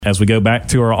As we go back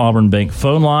to our Auburn Bank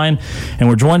phone line, and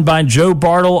we're joined by Joe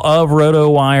Bartle of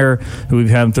RotoWire, who we've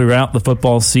had throughout the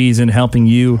football season, helping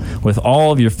you with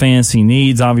all of your fantasy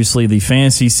needs. Obviously, the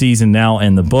fantasy season now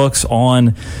in the books,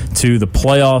 on to the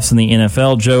playoffs in the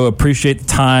NFL. Joe, appreciate the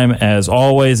time as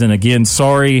always, and again,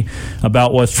 sorry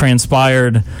about what's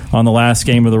transpired on the last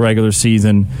game of the regular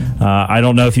season. I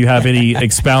don't know if you have any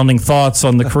expounding thoughts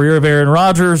on the career of Aaron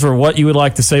Rodgers or what you would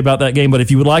like to say about that game, but if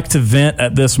you would like to vent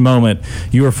at this moment,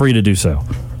 you are free to do so.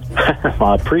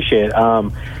 Well, I appreciate it.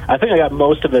 I think I got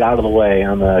most of it out of the way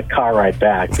on the car ride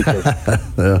back because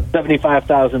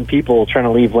 75,000 people trying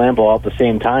to leave Lambeau all at the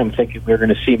same time thinking we were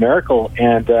going to see a miracle,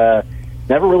 and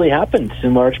never really happened,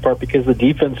 in large part because the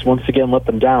defense once again let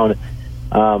them down.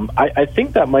 I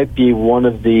think that might be one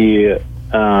of the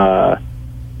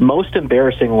most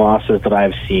embarrassing losses that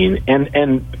I've seen,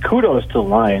 and kudos to the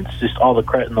Lions, just all the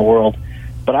credit in the world.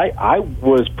 But I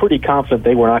was pretty confident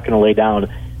they were not going to lay down.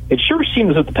 It sure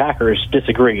seems that the Packers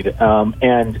disagreed.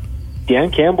 And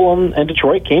Dan Campbell and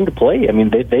Detroit came to play. I mean,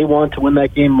 they wanted to win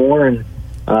that game more. And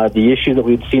the issue that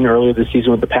we'd seen earlier this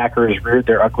season with the Packers reared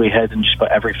their ugly heads in just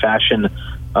about every fashion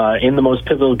in the most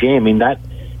pivotal game. I mean,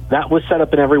 that was set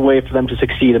up in every way for them to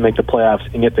succeed and make the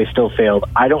playoffs, and yet they still failed.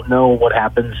 I don't know what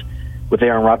happens with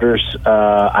Aaron Rodgers.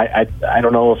 I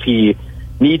don't know if he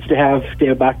needs to have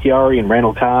David Bakhtiari and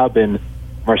Randall Cobb and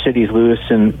Mercedes Lewis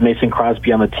and Mason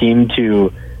Crosby on the team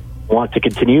to want to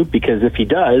continue, because if he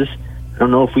does, I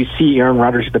don't know if we see Aaron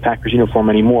Rodgers in the Packers uniform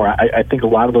anymore. I think a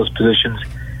lot of those positions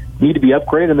need to be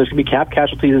upgraded, and there's going to be cap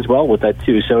casualties as well with that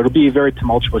too. So it'll be a very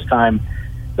tumultuous time.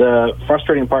 The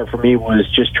frustrating part for me was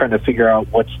just trying to figure out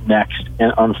what's next,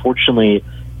 and unfortunately,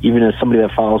 even as somebody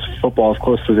that follows football as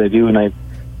closely as I do, and I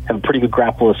have a pretty good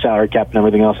grapple of salary cap and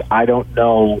everything else, I don't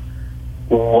know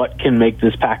what can make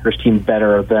this Packers team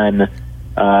better than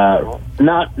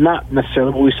not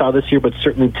necessarily what we saw this year, but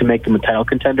certainly to make them a title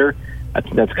contender. I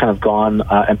think that's kind of gone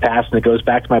and passed, and it goes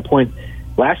back to my point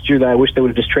last year that I wish they would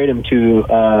have just traded him to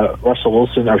Russell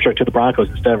Wilson, or sorry, to the Broncos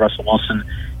instead of Russell Wilson,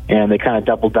 and they kind of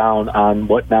doubled down on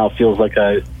what now feels like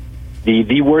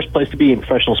the worst place to be in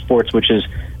professional sports, which is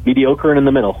mediocre and in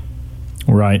the middle.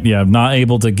 Right, yeah, not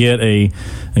able to get a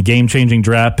game-changing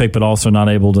draft pick, but also not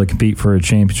able to compete for a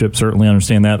championship. Certainly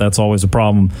understand that. That's always a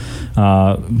problem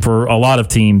for a lot of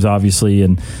teams, obviously,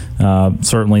 and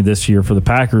certainly this year for the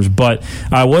Packers. But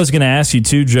I was going to ask you,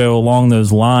 too, Joe, along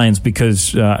those lines,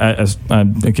 because as I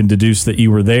can deduce that you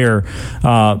were there,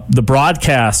 the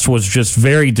broadcast was just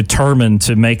very determined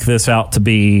to make this out to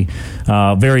be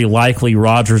very likely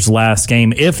Rodgers' last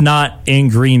game, if not in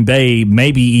Green Bay,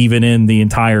 maybe even in the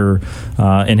entire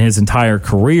in his entire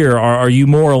career. Are you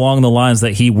more along the lines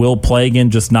that he will play again,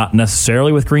 just not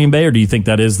necessarily with Green Bay, or do you think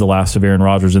that is the last of Aaron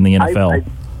Rodgers in the NFL?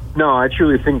 No, I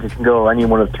truly think it can go any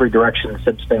one of three directions,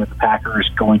 instead of staying with the Packers,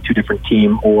 going to a different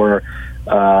team, or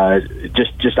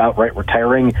just outright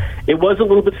retiring. It was a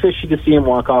little bit fishy to see him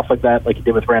walk off like that, like he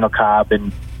did with Randall Cobb,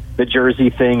 and the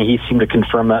jersey thing. He seemed to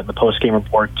confirm that in the post-game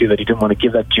report, too, that he didn't want to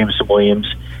give that to Jameson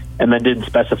Williams, and then didn't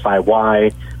specify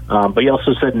why. But he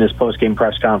also said in his post-game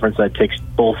press conference that it takes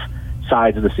both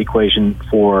sides of this equation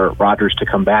for Rodgers to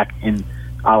come back. And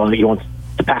he wants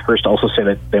the Packers to also say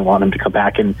that they want him to come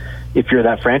back. And if you're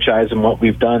that franchise and what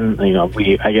we've done,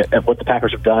 I get what the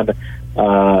Packers have done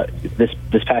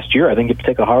this past year, I think you have to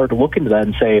take a hard look into that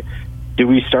and say, do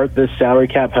we start this salary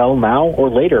cap hell now or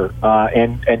later?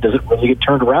 And does it really get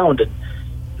turned around? And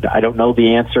I don't know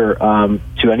the answer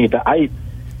to any of that.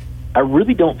 I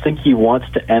really don't think he wants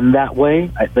to end that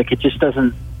way. It just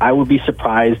doesn't. I would be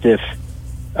surprised if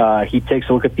he takes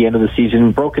a look at the end of the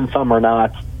season, broken thumb or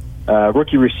not,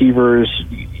 rookie receivers,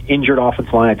 injured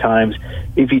offensive line at times.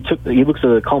 If he looks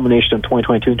at the culmination of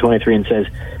 2022 and 23 and says,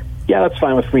 "Yeah, that's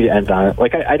fine with me to end on it."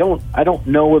 I don't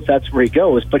know if that's where he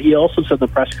goes. But he also said in the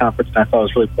press conference, and I thought it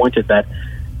was really pointed, that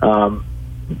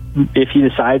if he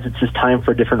decides it's his time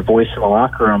for a different voice in the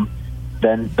locker room,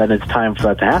 then it's time for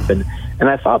that to happen. And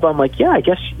I thought about, I'm like, yeah, I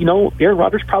guess, Aaron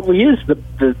Rodgers probably is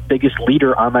the biggest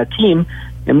leader on that team,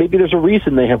 and maybe there's a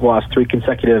reason they have lost 3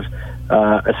 consecutive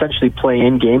essentially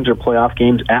play-in games or playoff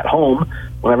games at home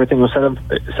when everything was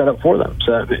set up for them.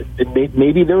 So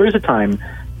maybe there is a time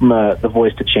the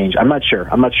voice to change. I'm not sure.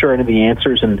 I'm not sure any of the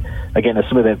answers, and again, as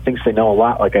somebody that thinks they know a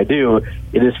lot like I do,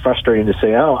 it is frustrating to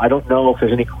say, I don't know if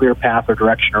there's any clear path or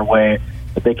direction or way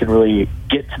that they can really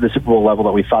get to the Super Bowl level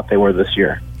that we thought they were this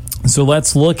year. So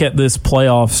let's look at this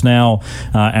playoffs now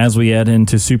as we head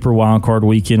into Super Wildcard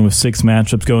Weekend with 6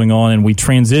 matchups going on, and we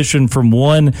transition from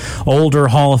one older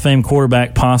Hall of Fame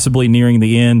quarterback possibly nearing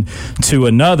the end to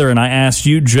another. And I asked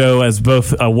you, Joe, as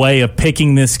both a way of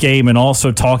picking this game and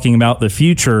also talking about the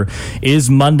future, is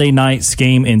Monday night's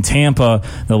game in Tampa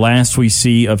the last we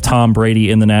see of Tom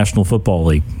Brady in the National Football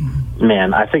League?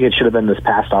 Man, I think it should have been this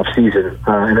past off season,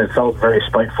 and it felt very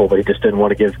spiteful that he just didn't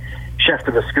want to give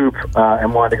Schefter the scoop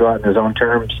and wanted to go out in his own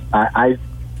terms. I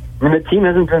mean, the team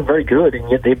hasn't been very good, and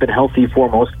yet they've been healthy for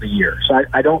most of the year. So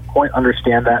I don't quite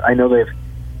understand that. I know they've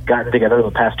gotten together the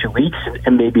past 2 weeks,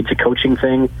 and maybe it's a coaching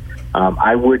thing.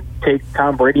 I would take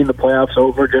Tom Brady in the playoffs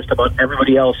over just about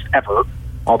everybody else ever,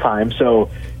 all time. So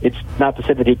it's not to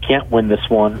say that he can't win this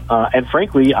one. And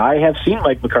frankly, I have seen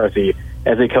Mike McCarthy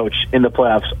as a coach in the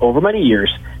playoffs over many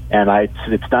years, and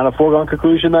it's not a foregone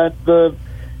conclusion that the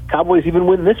Cowboys even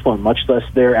win this one, much less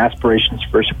their aspirations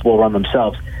for a Super Bowl run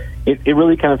themselves. It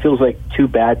really kind of feels like two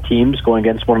bad teams going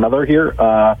against one another here.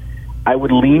 I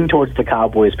would lean towards the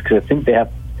Cowboys because I think they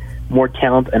have more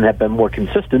talent and have been more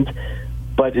consistent,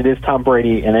 but it is Tom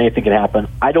Brady and anything can happen.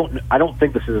 I don't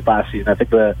think this is his last season. I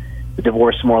think the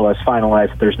divorce is more or less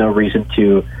finalized. There's no reason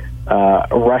to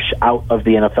rush out of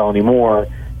the NFL anymore,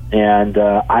 and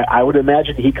I would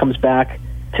imagine he comes back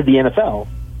to the NFL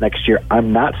next year.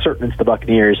 I'm not certain it's the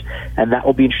Buccaneers, and that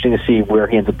will be interesting to see where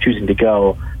he ends up choosing to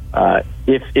go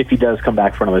if he does come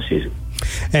back for another season.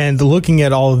 And looking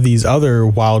at all of these other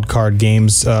wild card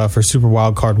games for Super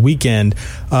Wild Card Weekend,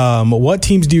 what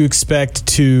teams do you expect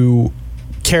to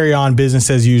carry on business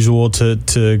as usual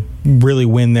to really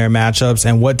win their matchups,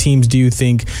 and what teams do you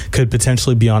think could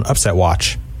potentially be on upset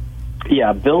watch?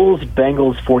 Yeah, Bills,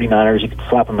 Bengals, 49ers. You can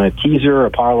slap them in a teaser,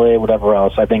 a parlay, whatever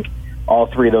else. I think all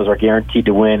three of those are guaranteed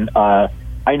to win. I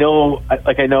know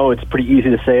it's pretty easy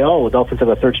to say, oh, the Dolphins have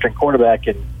a third-string quarterback,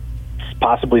 and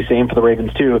possibly same for the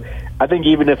Ravens too. I think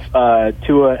even if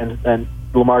Tua and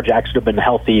Lamar Jackson have been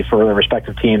healthy for their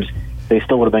respective teams, they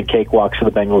still would have been cakewalks for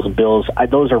the Bengals and Bills.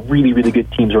 Those are really, really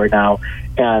good teams right now,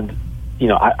 and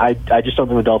I just don't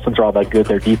think the Dolphins are all that good.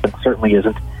 Their defense certainly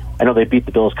isn't. I know they beat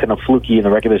the Bills kind of fluky in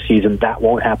the regular season. That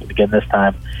won't happen again this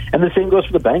time. And the same goes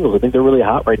for the Bengals. I think they're really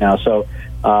hot right now. So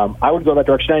I would go that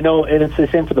direction. I know, and it's the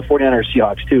same for the 49ers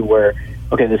Seahawks too, where,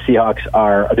 okay, the Seahawks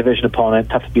are a division opponent,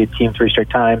 tough to beat a team 3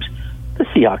 straight times. The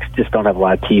Seahawks just don't have a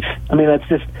lot of teeth. I mean, that's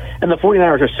just, and the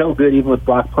 49ers are so good, even with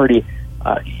Brock Purdy.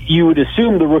 You would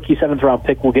assume the rookie 7th-round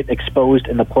pick will get exposed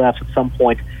in the playoffs at some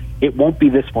point. It won't be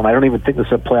this one. I don't even think this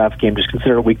is a playoff game. Just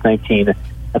consider it Week 19.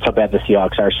 That's how bad the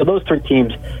Seahawks are. So those 3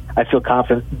 teams, I feel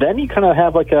confident. Then you kind of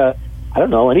have like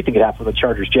anything could happen with the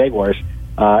Chargers, Jaguars.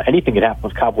 Anything could happen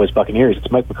with Cowboys, Buccaneers.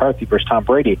 It's Mike McCarthy versus Tom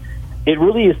Brady. It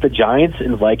really is the Giants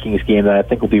and Vikings game that I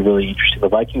think will be really interesting. The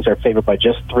Vikings are favored by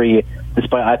just 3,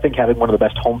 despite, I think, having one of the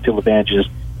best home field advantages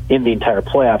in the entire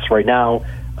playoffs right now.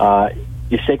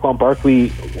 Saquon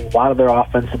Barkley, a lot of their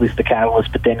offense, at least the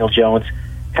catalyst, but Daniel Jones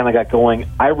kind of got going.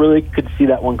 I really could see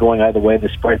that one going either way. The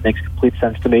spread makes complete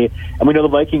sense to me. And we know the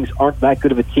Vikings aren't that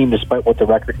good of a team despite what the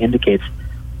record indicates.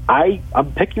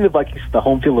 I'm picking the Vikings for the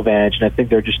home field advantage, and I think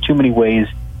there are just too many ways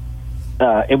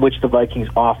in which the Vikings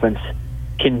offense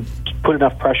can put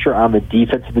enough pressure on the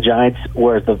defense of the Giants,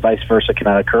 whereas the vice versa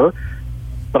cannot occur.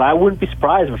 But I wouldn't be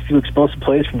surprised if a few explosive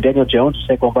plays from Daniel Jones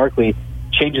or Saquon Barkley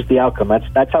changes the outcome.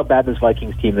 That's how bad this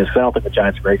Vikings team is, because I don't think the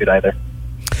Giants are very good either.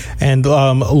 And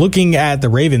looking at the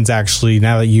Ravens, actually,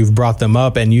 now that you've brought them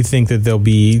up, and you think that they'll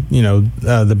be,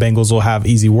 the Bengals will have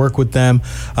easy work with them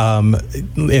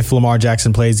if Lamar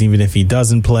Jackson plays, even if he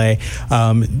doesn't play.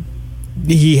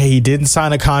 He didn't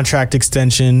sign a contract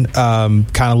extension, kind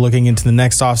of looking into the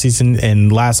next offseason,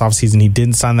 and last offseason he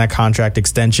didn't sign that contract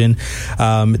extension.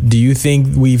 Do you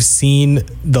think we've seen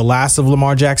the last of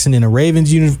Lamar Jackson in a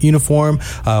Ravens uniform?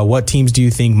 What teams do you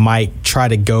think might try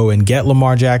to go and get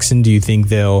Lamar Jackson? Do you think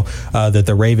that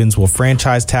the Ravens will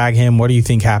franchise tag him? What do you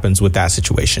think happens with that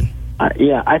situation?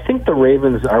 I think the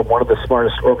Ravens are one of the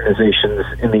smartest organizations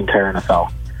in the entire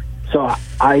NFL. So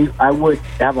I would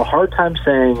have a hard time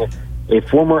saying a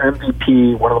former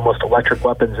MVP, one of the most electric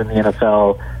weapons in the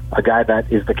NFL, a guy that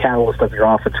is the catalyst of your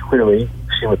offense, clearly. You've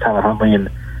seen with Tyler Huntley and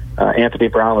Anthony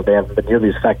Brown that they haven't been nearly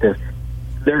as effective.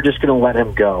 They're just going to let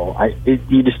him go.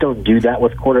 You just don't do that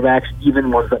with quarterbacks,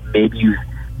 even ones that maybe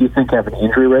you think have an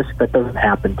injury risk. That doesn't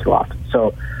happen too often.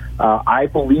 So I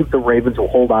believe the Ravens will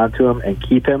hold on to him and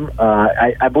keep him.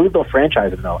 I believe they'll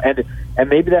franchise him, though. And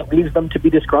maybe that leaves them to be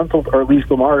disgruntled, or leaves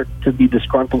Lamar to be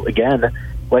disgruntled again,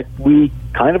 like we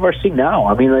kind of are seeing now.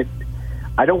 I mean,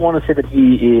 I don't want to say that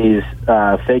he is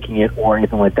faking it or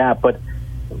anything like that, but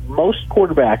most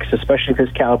quarterbacks, especially of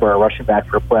his caliber, are rushing back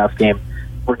for a playoff game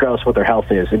regardless of what their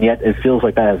health is. And yet it feels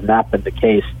like that has not been the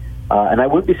case. And I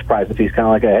wouldn't be surprised if he's kind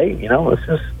of like, hey,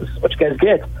 this is what you guys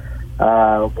get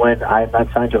when I'm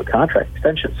not signed to a contract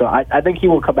extension. So I think he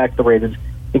will come back to the Ravens.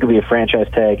 I think it'll be a franchise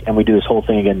tag, and we do this whole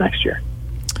thing again next year.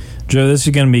 Joe, this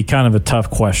is going to be kind of a tough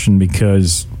question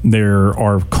because there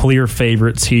are clear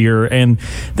favorites here, and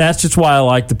that's just why I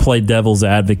like to play devil's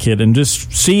advocate and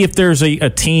just see if there's a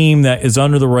team that is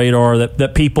under the radar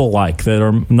that people like, that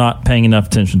are not paying enough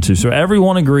attention to. So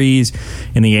everyone agrees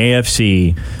in the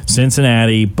AFC,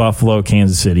 Cincinnati, Buffalo,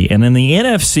 Kansas City. And in the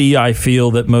NFC, I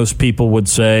feel that most people would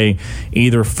say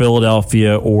either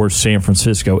Philadelphia or San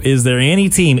Francisco. Is there any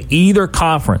team, either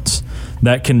conference,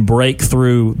 that can break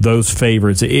through those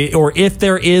favorites? Or if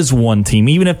there is one team,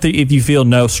 even if you feel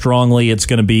no strongly it's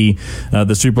going to be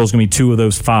the Super Bowl is going to be 2 of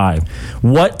those 5,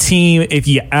 what team, if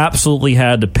you absolutely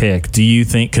had to pick, do you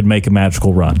think could make a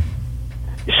magical run?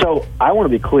 So I want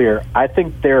to be clear. I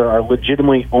think there are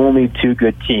legitimately only 2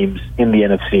 good teams in the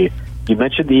NFC. You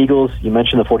mentioned the Eagles. You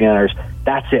mentioned the 49ers.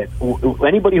 That's it.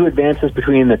 Anybody who advances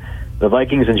between the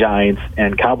Vikings and Giants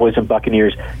and Cowboys and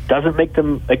Buccaneers doesn't make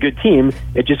them a good team.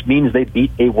 It just means they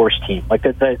beat a worse team. Like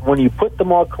that when you put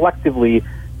them all collectively,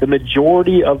 the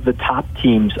majority of the top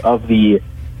teams of the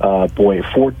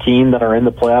 14 that are in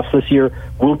the playoffs this year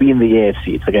will be in the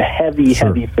AFC. It's like a heavy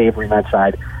favor in that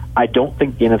side. I don't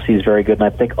think the NFC is very good, and I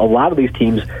think a lot of these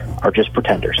teams are just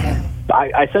pretenders.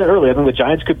 I said it earlier, I think the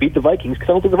Giants could beat the Vikings because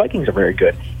I don't think the Vikings are very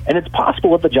good. And it's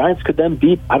possible that the Giants could then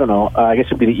beat, I don't know, I guess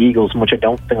it would be the Eagles, which I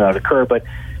don't think that would occur, but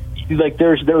like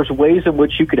there's ways in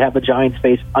which you could have the Giants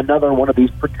face another one of these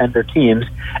pretender teams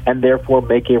and therefore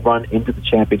make a run into the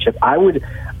championship. I would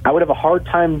have a hard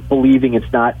time believing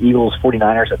it's not Eagles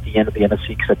 49ers at the end of the NFC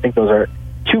because I think those are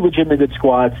 2 legitimately good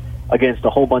squads against a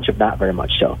whole bunch of not very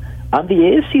much so. On the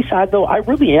AFC side, though, I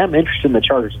really am interested in the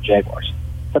Chargers and Jaguars.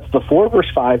 That's the 4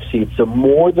 versus 5 seed, so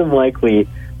more than likely,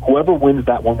 whoever wins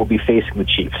that one will be facing the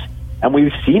Chiefs. And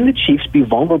we've seen the Chiefs be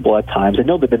vulnerable at times. I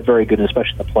know they've been very good,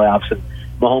 especially in the playoffs, and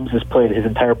Mahomes has played his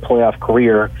entire playoff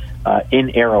career in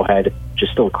Arrowhead, which is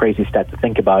still a crazy stat to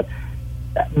think about.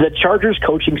 The Chargers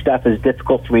coaching staff is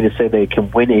difficult for me to say they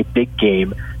can win a big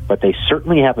game, but they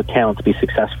certainly have the talent to be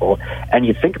successful. And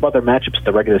you think about their matchups in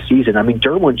the regular season. I mean,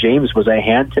 Derwin James was a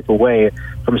hand tip away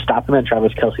from stopping that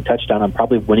Travis Kelce touchdown and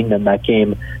probably winning them that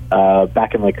game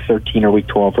back in like 13 or week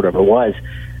 12, whatever it was.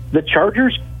 The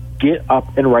Chargers get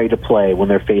up and ready to play when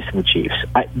they're facing the Chiefs.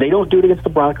 They don't do it against the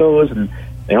Broncos, and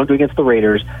they don't do it against the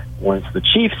Raiders. When it's the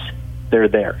Chiefs, they're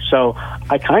there. So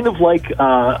I kind of like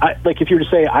if you were to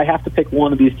say I have to pick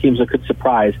one of these teams that could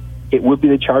surprise, it would be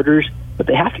the Chargers, but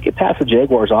they have to get past the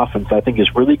Jaguars' offense. I think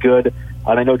is really good.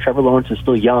 And I know Trevor Lawrence is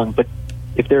still young, but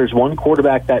if there's one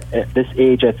quarterback that at this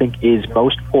age I think is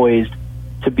most poised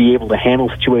to be able to handle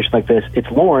a situation like this, it's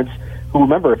Lawrence, who,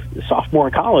 remember, sophomore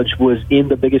in college, was in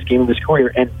the biggest game of his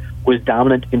career and was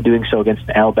dominant in doing so against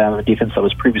an Alabama defense that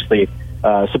was previously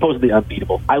supposedly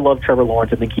unbeatable. I love Trevor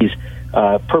Lawrence. I think he's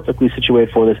perfectly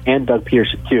situated for this, and Doug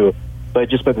Peterson too, but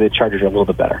just maybe the Chargers are a little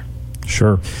bit better.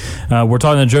 Sure. We're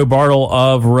talking to Joe Bartle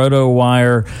of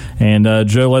RotoWire. And,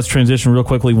 Joe, let's transition real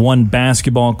quickly. One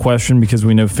basketball question, because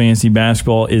we know fantasy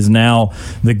basketball is now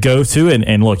the go-to.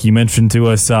 And look, you mentioned to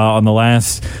us on the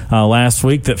last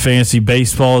week that fantasy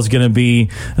baseball is going to be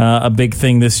a big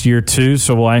thing this year, too.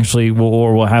 So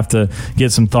we'll have to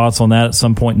get some thoughts on that at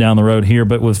some point down the road here.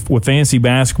 But with fantasy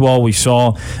basketball, we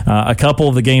saw a couple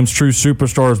of the game's true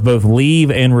superstars both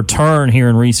leave and return here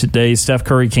in recent days. Steph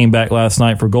Curry came back last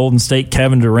night for Golden State.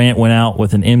 Kevin Durant went out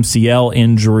with an MCL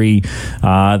injury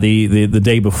the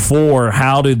day before.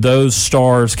 How did those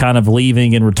stars kind of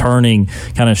leaving and returning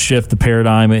kind of shift the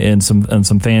paradigm in some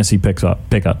fantasy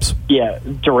pickups? Yeah,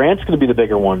 Durant's going to be the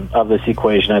bigger one of this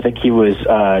equation. I think he was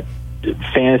the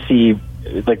fantasy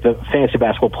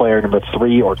basketball player number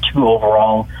 3 or 2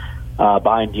 overall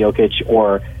behind Jokic,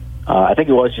 or I think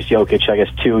it was just Jokic, I guess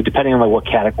 2, depending on what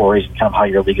categories and kind of how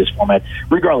your league is formatted.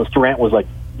 Regardless, Durant was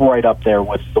right up there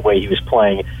with the way he was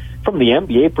playing. From the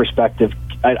NBA perspective,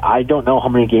 I don't know how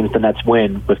many games the Nets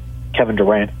win with Kevin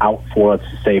Durant out for,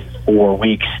 let's say, 4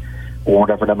 weeks or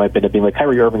whatever that might be. Being like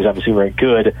Kyrie Irving's obviously very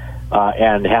good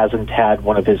and hasn't had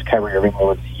one of his Kyrie Irving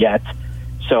moments yet.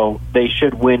 So they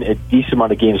should win a decent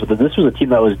amount of games. But this was a team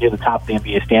that was near the top of the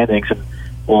NBA standings and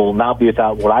will now be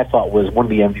without what I thought was one of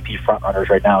the MVP frontrunners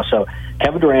right now. So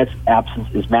Kevin Durant's absence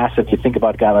is massive. You think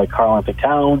about a guy like Karl-Anthony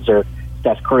Towns or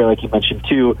Steph Curry, like you mentioned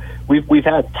too. We've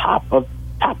had top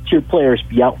tier players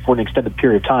be out for an extended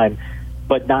period of time,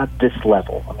 but not this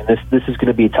level. I mean, this is going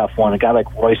to be a tough one. A guy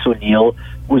like Royce O'Neal,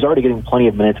 who's already getting plenty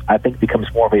of minutes, I think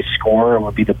becomes more of a scorer and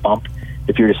would be the bump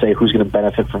if you were to say who's going to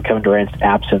benefit from Kevin Durant's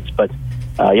absence. But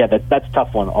that's a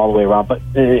tough one all the way around. But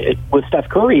with Steph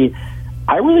Curry,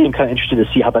 I really am kind of interested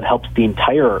to see how that helps the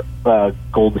entire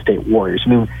Golden State Warriors. I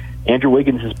mean, Andrew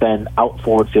Wiggins has been out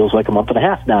for, it feels like, a month and a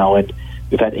half now, and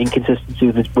we've had inconsistency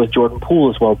with Jordan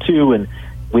Poole as well, too, and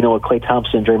we know what Klay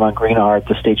Thompson and Draymond Green are at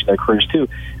this stage of their careers, too.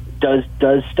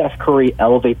 Does Steph Curry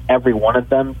elevate every one of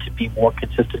them to be more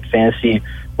consistent fantasy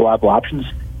reliable options?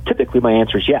 Typically, my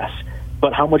answer is yes.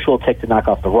 But how much will it take to knock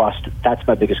off the rust? That's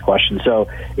my biggest question. So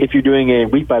if you're doing a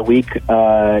week-by-week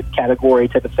category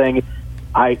type of thing,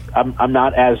 I'm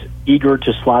not as eager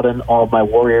to slot in all of my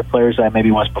Warrior players as I maybe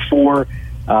was before.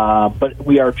 But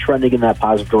we are trending in that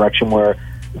positive direction where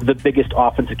the biggest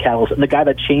offensive catalyst and the guy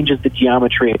that changes the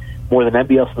geometry more than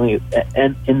anybody else in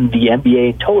the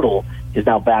NBA in total is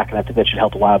now back, and I think that should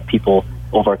help a lot of people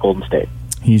over at Golden State.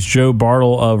 He's Joe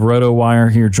Bartle of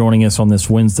RotoWire here joining us on this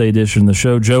Wednesday edition of the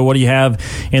show. Joe, what do you have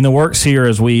in the works here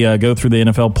as we go through the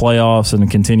NFL playoffs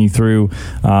and continue through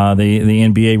the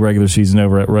NBA regular season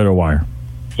over at RotoWire?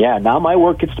 Yeah, now my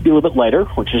work gets to be a little bit lighter,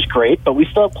 which is great, but we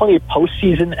still have plenty of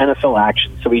postseason NFL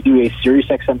action. So we do a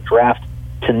SiriusXM draft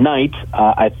tonight.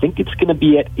 I think it's going to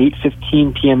be at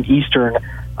 8:15 p.m. Eastern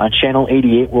on Channel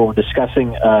 88, where we're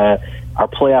discussing our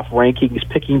playoff rankings,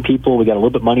 picking people. We got a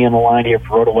little bit of money on the line here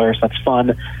for RotoWire, so that's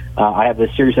fun. I have the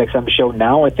SiriusXM show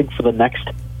now, I think, for the next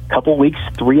couple weeks,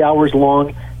 3 hours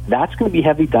long. That's going to be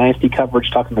heavy Dynasty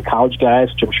coverage, talking to college guys,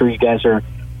 which I'm sure you guys are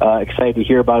excited to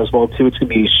hear about as well, too. It's going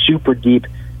to be a super deep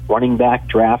running back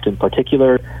draft in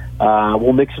particular.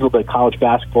 We'll mix a little bit of college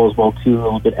basketball as well, too, a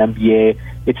little bit NBA.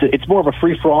 It's more of a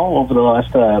free-for-all over the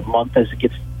last month as it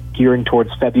gets gearing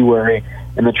towards February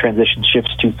and the transition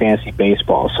shifts to fantasy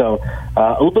baseball. So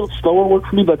a little bit slower work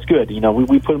for me, but it's good. You know,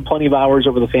 we put in plenty of hours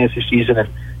over the fantasy season and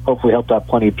hopefully helped out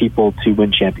plenty of people to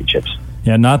win championships.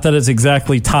 Yeah, not that it's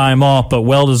exactly time off, but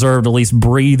well-deserved at least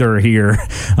breather here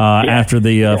after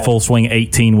the full swing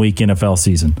 18-week NFL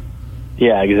season.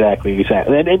 Yeah, exactly.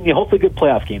 And hopefully good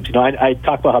playoff games. You know, I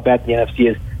talk about how bad the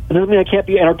NFC is. It doesn't mean I can't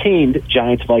be entertained.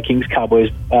 Giants, Vikings, Cowboys,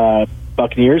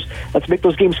 Buccaneers. Let's make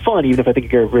those games fun, even if I think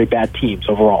they're very bad teams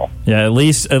overall. Yeah, at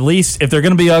least if they're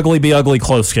going to be ugly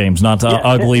close games, not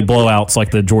ugly blowouts like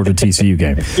the Georgia TCU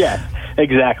game. Yeah,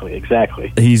 exactly.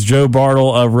 He's Joe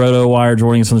Bartle of RotoWire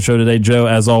joining us on the show today. Joe,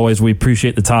 as always, we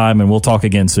appreciate the time, and we'll talk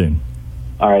again soon.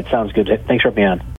 All right, sounds good. Thanks for being on.